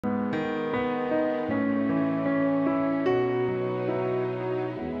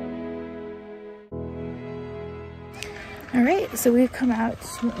All right, so we've come out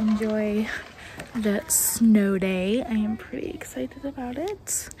to enjoy the snow day. I am pretty excited about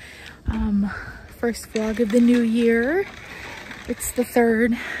it. First vlog of the new year. It's the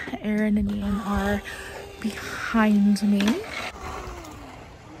 3rd. Aaron and Ian are behind me.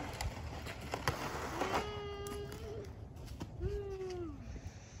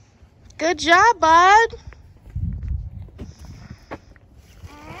 Good job, bud.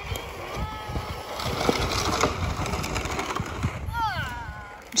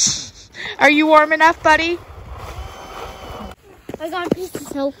 Are you warm enough, buddy? I got a piece of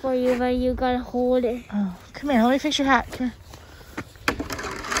snow for you, but you gotta hold it. Oh, come here. Let me fix your hat. Come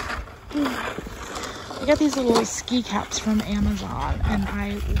here. I got these little ski caps from Amazon, and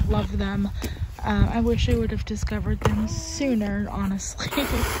I love them. I wish I would have discovered them sooner, honestly.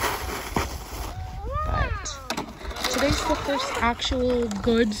 But today's the first actual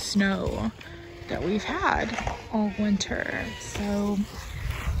good snow that we've had all winter, so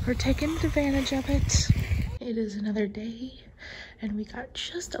we're taking advantage of it. It is another day, and we got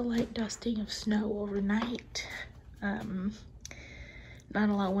just a light dusting of snow overnight. Not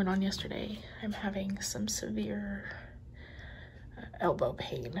a lot went on yesterday. I'm having some severe elbow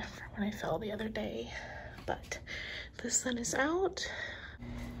pain from when I fell the other day, but the sun is out.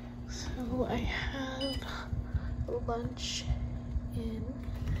 So I have lunch in.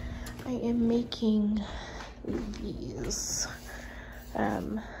 I am making these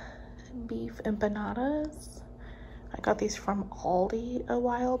beef empanadas. I got these from Aldi a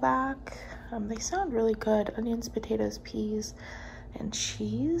while back. They sound really good. Onions, potatoes, peas, and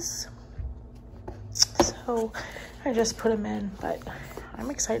cheese. So I just put them in, but I'm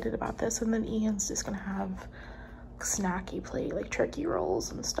excited about this. And then Ian's just gonna have a snacky plate, like turkey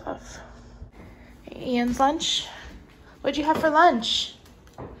rolls and stuff. Ian's lunch. What'd you have for lunch?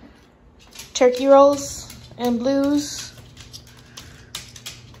 Turkey rolls and blues.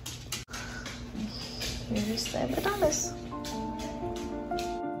 Here's the empanadas.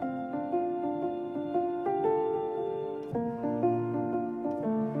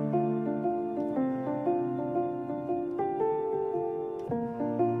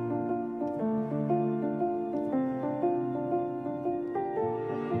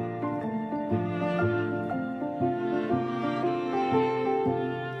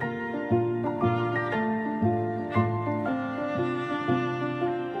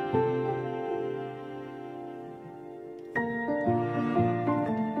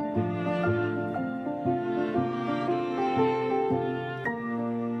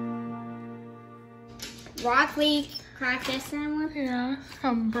 Broccoli cracker sandwich. Yeah,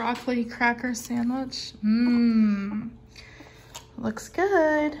 broccoli cracker sandwich. Looks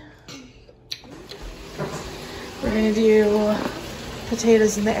good. We're gonna do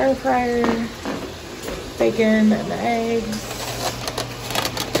potatoes in the air fryer, bacon and eggs.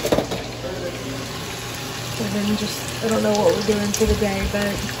 And then just, I don't know what we're doing for the day,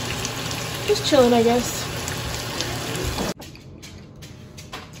 but just chilling, I guess.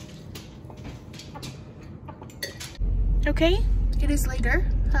 Okay, it is later.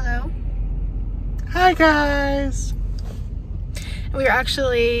 Hello. Hi guys. We're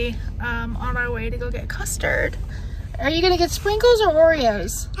actually on our way to go get custard. Are you gonna get sprinkles or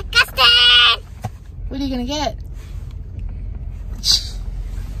Oreos? A custard! What are you gonna get?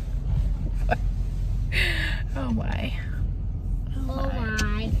 Oh my. Oh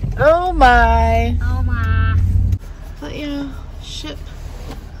my. Oh my. Oh my. But yeah, ship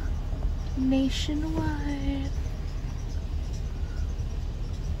nationwide.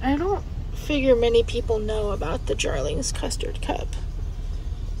 I don't figure many people know about the Jarling's Custard Cup.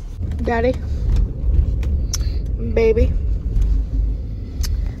 Daddy, baby,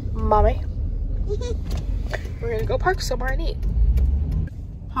 mommy, we're gonna go park somewhere and eat.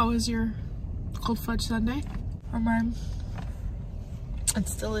 How was your cold fudge sundae? Or mine?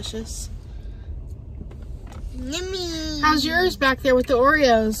 It's delicious. Yummy. How's yours back there with the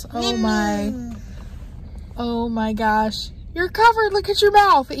Oreos? Oh Yummy. my. Oh my gosh. You're covered. Look at your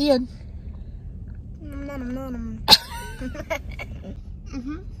mouth, Ian. Mm-hmm.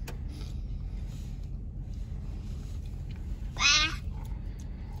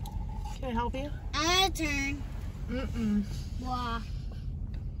 Can I help you? Turn. Mm-mm. Wow.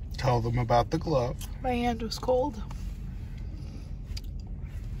 Tell them about the glove. My hand was cold.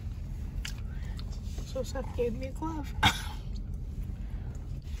 So Seth gave me a glove.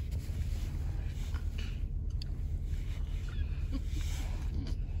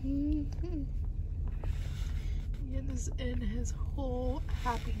 Ian is in his whole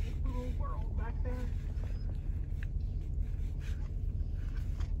happy little world back there.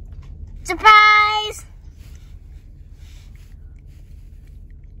 Surprise!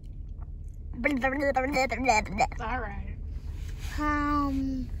 All right.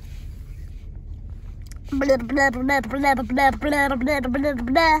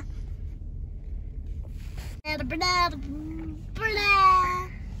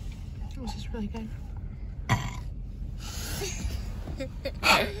 This is really good.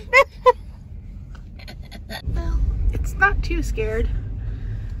 Well, it's not too scared.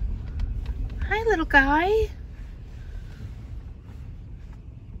 Hi, little guy.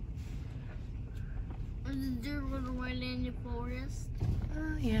 Is there a little white in the forest?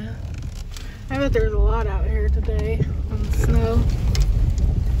 Oh, yeah. I bet there's a lot out here today on the snow.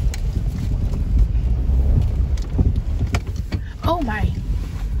 Oh my.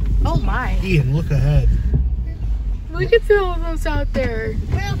 Oh my. Ian, look ahead. Look at all of those out there.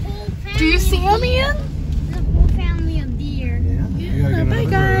 We're a whole family. Do you see them, Ian? We're a whole family of deer. Yeah. You gotta get Bye,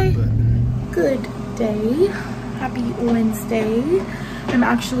 another guy. bird, Good day. Happy Wednesday. I'm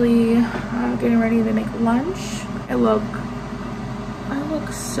actually getting ready to make lunch. I look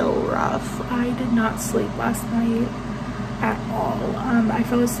so rough. I did not sleep last night at all. I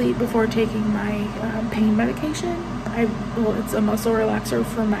fell asleep before taking my pain medication. Well, it's a muscle relaxer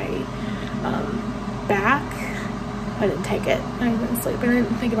for my back. I didn't take it. I didn't sleep. I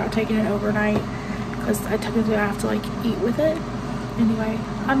didn't think about taking it overnight because I technically have to like eat with it. Anyway,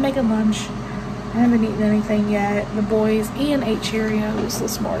 I'm making lunch. I haven't eaten anything yet. The boys Ian ate Cheerios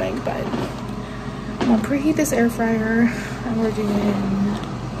this morning, but I'm gonna preheat this air fryer and we're doing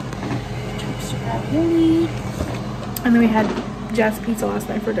toasted ravioli. And then we had Jeff's pizza last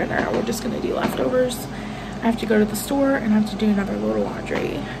night for dinner and we're just gonna do leftovers. I have to go to the store and I have to do another load of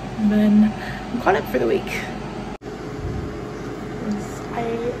laundry. And then I'm caught up for the week. I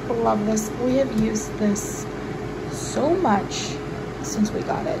love this. We have used this so much since we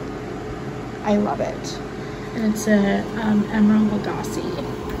got it. I love it. And it's a Emerald Lagasse.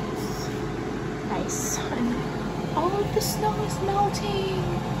 Nice. And all of the snow is melting.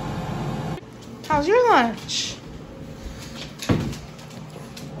 How's your lunch?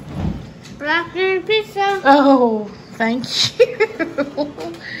 Blackberry pizza. Oh, thank you.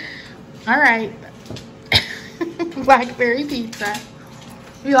 All right. Blackberry pizza.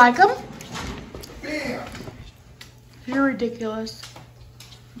 You like them? Yeah. You're ridiculous.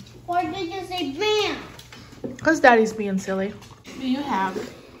 Why did you say bam? Because Daddy's being silly. Who do you have?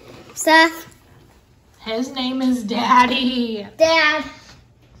 Seth. His name is Daddy. Dad.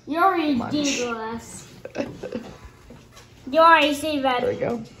 You're Lunch. ridiculous. You already see that. There we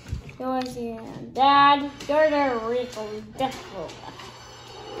go. You already see that. Dad, you're the ridiculous.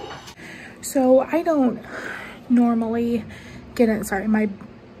 So I don't normally get in. Sorry, my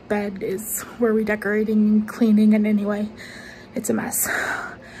bed is where we decorating and cleaning, and anyway, it's a mess.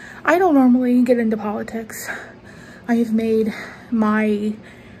 I don't normally get into politics. I have made my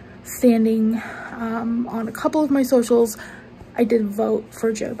standing on a couple of my socials. I did vote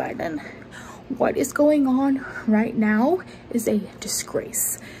for Joe Biden. What is going on right now is a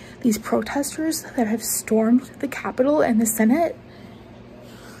disgrace. These protesters that have stormed the Capitol and the Senate,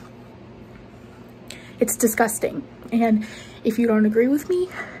 it's disgusting. And if you don't agree with me,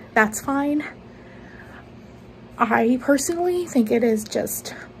 that's fine. I personally think it is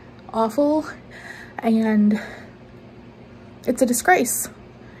just awful and it's a disgrace.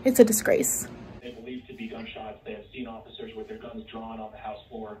 It's a disgrace. They believe to be gunshots. They have seen officers with their guns drawn on the House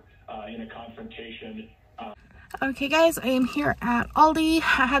floor in a confrontation. Okay guys, I am here at Aldi.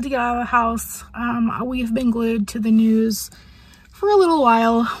 I had to get out of the house. We have been glued to the news for a little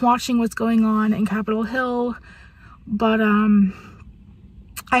while, watching what's going on in Capitol Hill, but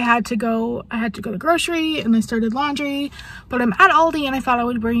I had to go to the grocery and I started laundry, but I'm at Aldi and I thought I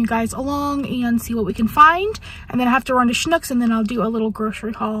would bring you guys along and see what we can find, and then I have to run to Schnucks and then I'll do a little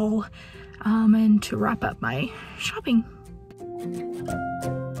grocery haul and to wrap up my shopping.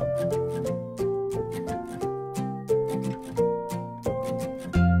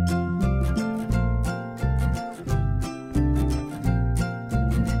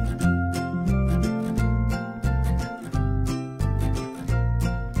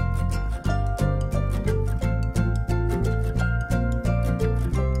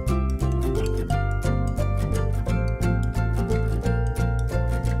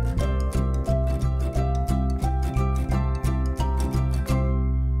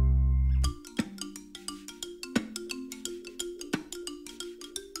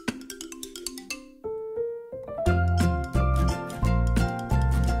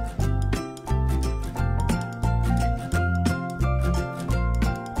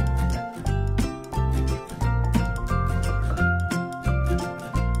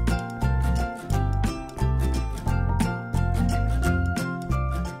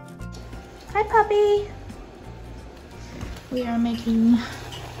 puppy. We are making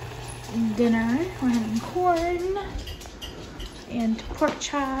dinner. We're having corn and pork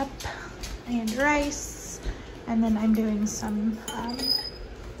chop and rice. And then I'm doing some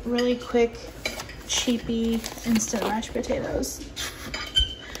really quick, cheapy instant mashed potatoes.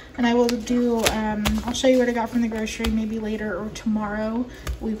 And I will do, I'll show you what I got from the grocery maybe later or tomorrow.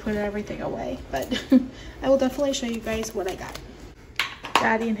 We put everything away, but I will definitely show you guys what I got.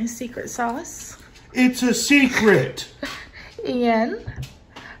 Daddy and his secret sauce. It's a secret. Ian.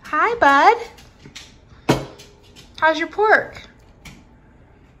 Hi, bud. How's your pork?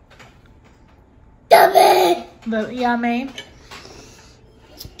 Yummy! Yummy.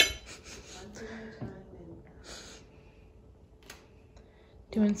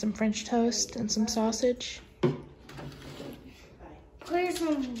 Doing some French toast and some sausage. Here's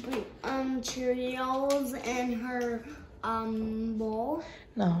some Cheerios in her bowl.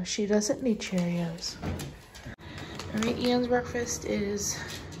 No, she doesn't need Cheerios. All right, Ian's breakfast is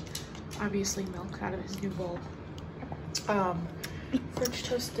obviously milk out of his new bowl. French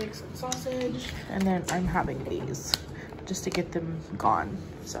toast sticks and sausage, and then I'm having these just to get them gone.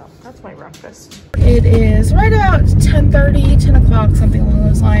 So that's my breakfast. It is right about 10:30, 10 o'clock, something along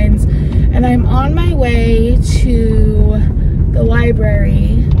those lines, and I'm on my way to the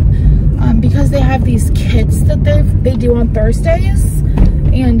library because they have these kits that they do on Thursdays,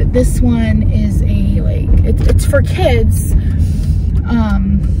 and this one is it's for kids,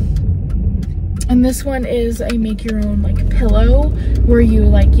 and this one is a make your own pillow where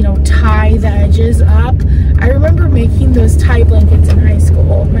you tie the edges up. I remember making those tie blankets in high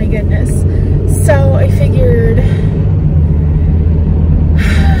school, my goodness. So I figured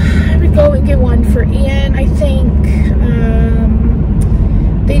I would go and get one for Ian. I think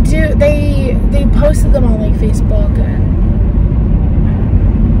they posted them on Facebook, and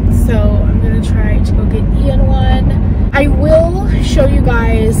so I'm gonna try to go get Ian one. I will show you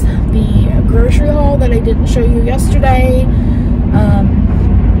guys the grocery haul that I didn't show you yesterday.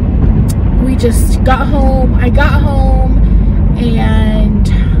 We just got home. I got home and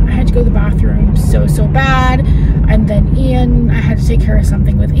I had to go to the bathroom so bad. And then I had to take care of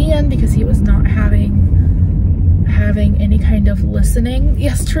something with Ian because he was not having any kind of listening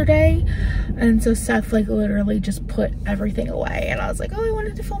yesterday. And so Seth literally just put everything away. And I was like, oh, I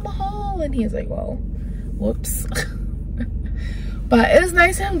wanted to film a haul. And he's like, well, whoops. But it was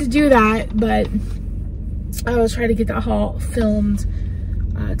nice of him to do that. But I was trying to get that haul filmed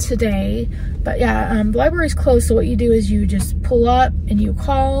today. But yeah, the library's closed, so what you do is you just pull up and you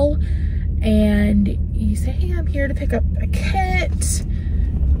call and you say, hey, I'm here to pick up a kit,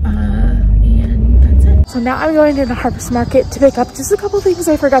 and that's it. So now I'm going to the Harvest Market to pick up just a couple things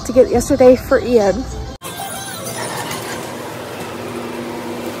I forgot to get yesterday for Ian.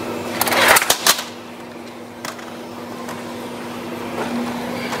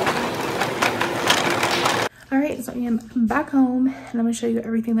 Alright, so I'm back home and I'm going to show you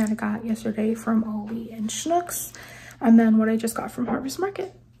everything that I got yesterday from Aldi and Schnucks, and then what I just got from Harvest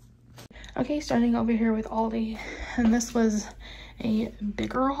Market. Okay, starting over here with Aldi, and this was a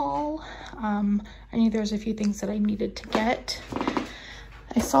bigger haul. I knew there was a few things that I needed to get.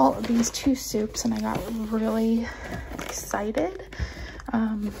 I saw these two soups and I got really excited.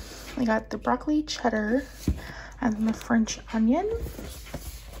 I got the broccoli cheddar and then the French onion,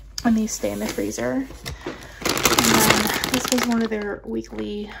 and these stay in the freezer. And then this was one of their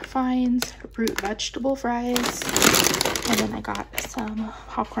weekly finds, root vegetable fries. And then I got some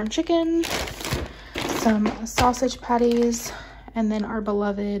popcorn chicken, some sausage patties, and then our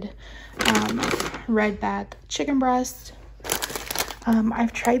beloved red bag chicken breast.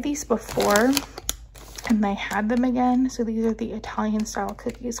 I've tried these before and I had them again. So these are the Italian style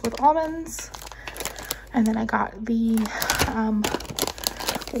cookies with almonds. And then I got the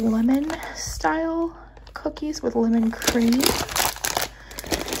lemon style cookies with lemon cream.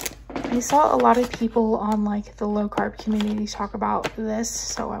 I saw a lot of people on the low carb community talk about this,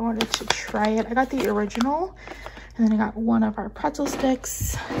 so I wanted to try it. I got the original, and then I got one of our pretzel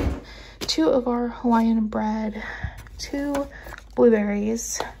sticks, 2 of our Hawaiian bread, 2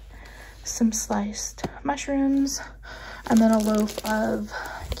 blueberries, some sliced mushrooms, and then a loaf of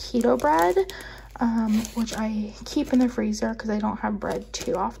keto bread, which I keep in the freezer because I don't have bread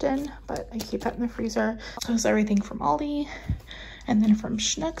too often, but I keep that in the freezer. So it's everything from Aldi. And then from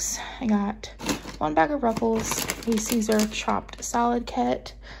Schnucks, I got 1 bag of Ruffles, a Caesar chopped salad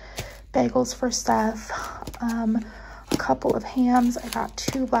kit, bagels for Steph, a couple of hams. I got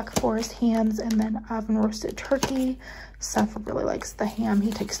 2 Black Forest hams and then oven roasted turkey. Steph really likes the ham. He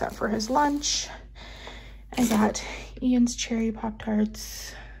takes that for his lunch. I got Ian's cherry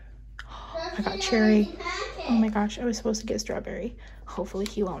Pop-Tarts. I got cherry. Oh my gosh, I was supposed to get strawberry. Hopefully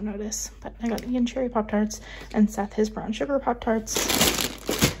he won't notice. But I got Ian cherry Pop-Tarts and Seth his brown sugar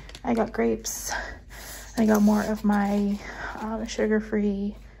Pop-Tarts. I got grapes. I got more of my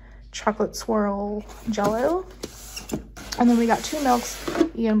sugar-free chocolate swirl Jell-O. And then we got 2 milks.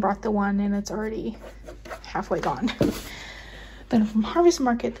 Ian brought the one and it's already halfway gone. Then from Harvest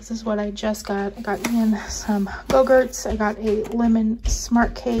Market, this is what I just got. I got Ian some Go-Gurts. I got a lemon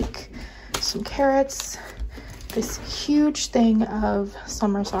smart cake, some carrots, this huge thing of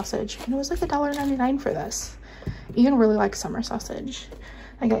summer sausage. And it was like $1.99 for this. Ian really likes summer sausage.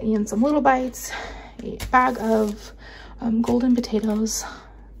 I got Ian some Little Bites, a bag of golden potatoes,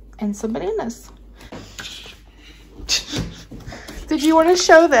 and some bananas. Did you want to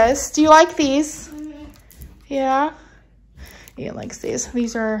show this? Do you like these? Yeah? Ian likes these.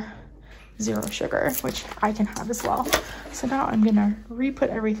 These are 0 sugar, which I can have as well. So now I'm gonna re-put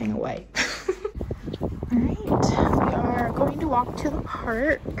everything away. All right, we are going to walk to the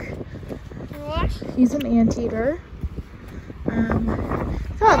park. He's an anteater.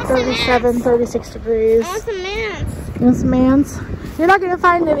 It's about 37, 36 degrees. I want some ants. You want some ants? You're not gonna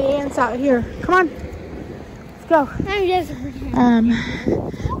find any ants out here. Come on, let's go. I'm just...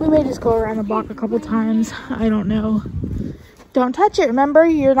 We may just go around the block a couple times. I don't know. Don't touch it. Remember,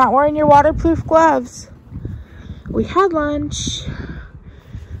 you're not wearing your waterproof gloves. We had lunch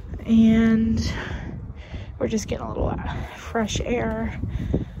and we're just getting a little fresh air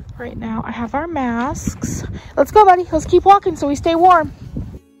right now. I have our masks. Let's go, buddy. Let's keep walking so we stay warm.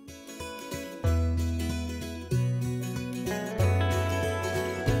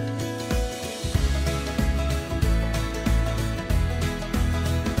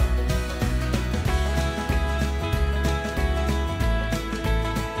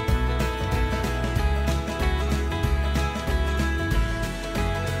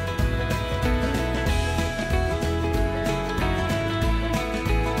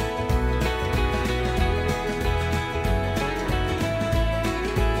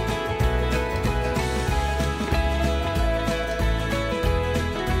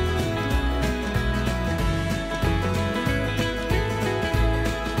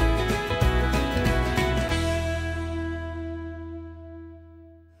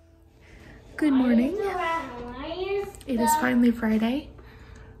 Good morning. It is finally Friday.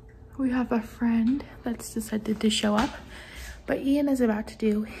 We have a friend that's decided to show up, but Ian is about to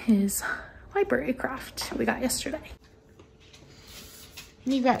do his library craft we got yesterday.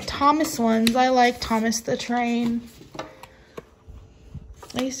 You got Thomas ones. I like Thomas the Train.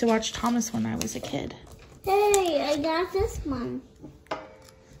 I used to watch Thomas when I was a kid. Hey, I got this one.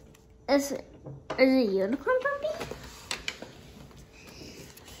 Is it a unicorn puppy?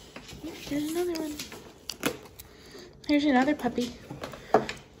 There's another one. There's another puppy.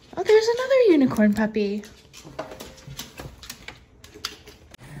 Oh, there's another unicorn puppy.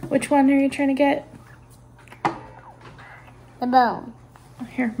 Which one are you trying to get? The bone. Oh,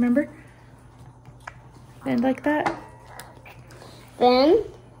 here, remember? Bend like that. Then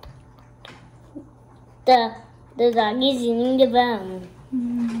the doggy's eating the bone.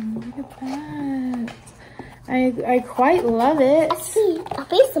 Look at that. I quite love it. A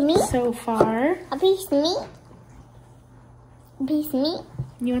piece of meat. So far. A piece of meat. A piece of meat.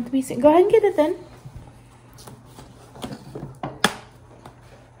 You want the piece? Go ahead and get it then.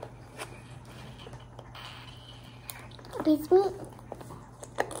 A piece of meat.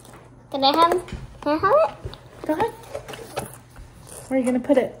 Can I have it? Go ahead. Where are you gonna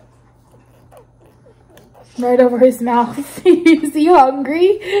put it? Right over his mouth. Is he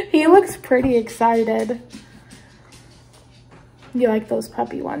hungry? He looks pretty excited. You like those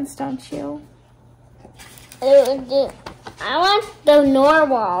puppy ones, don't you? I want the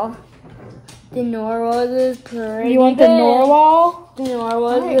narwhal. The narwhal is pretty You want big. the narwhal? The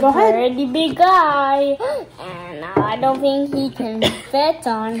narwhal Right, is go a ahead. pretty big guy. And I don't think he can fit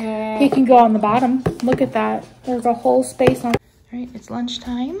on her. He can go on the bottom. Look at that. There's a whole space on. All right, it's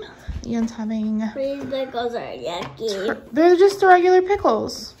lunchtime. Ian's having... These pickles are yucky. They're just the regular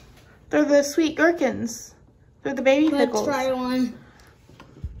pickles. They're the sweet gherkins. They're the baby pickles. Let's try one.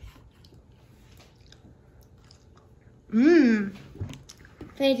 Mmm.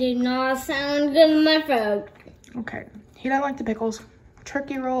 They do not sound good in my throat. Okay. He doesn't like the pickles.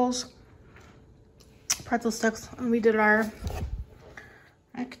 Turkey rolls, pretzel sticks, and we did our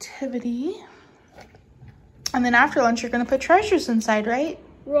activity. And then after lunch, you're gonna put treasures inside, right?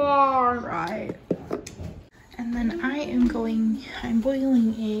 Roar. Right. And then I'm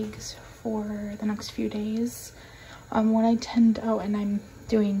boiling eggs for the next few days. And I'm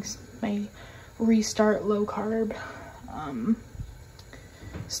doing my restart low carb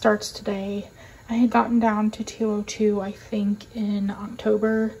starts today. I had gotten down to 202, I think, in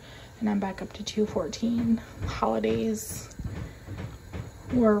October, and I'm back up to 214. Holidays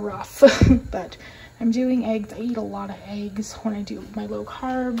were rough, but I'm doing eggs. I eat a lot of eggs when I do my low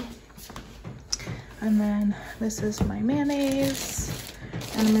carb. And then this is my mayonnaise,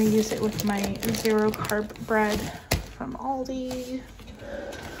 and I'm gonna use it with my 0 carb bread from Aldi.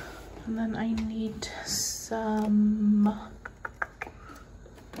 And then I need some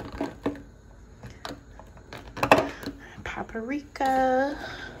paprika,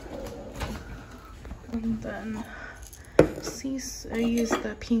 and then I use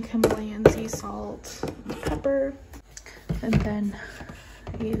the pink Himalayan sea salt and pepper, and then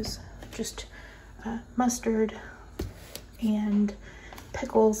I use just mustard and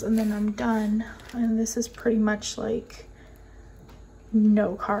pickles, and then I'm done. And this is pretty much like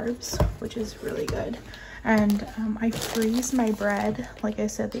no carbs, which is really good. And I freeze my bread, like I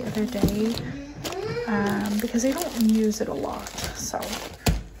said the other day, because I don't use it a lot. So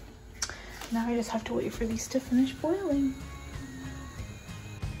now I just have to wait for these to finish boiling.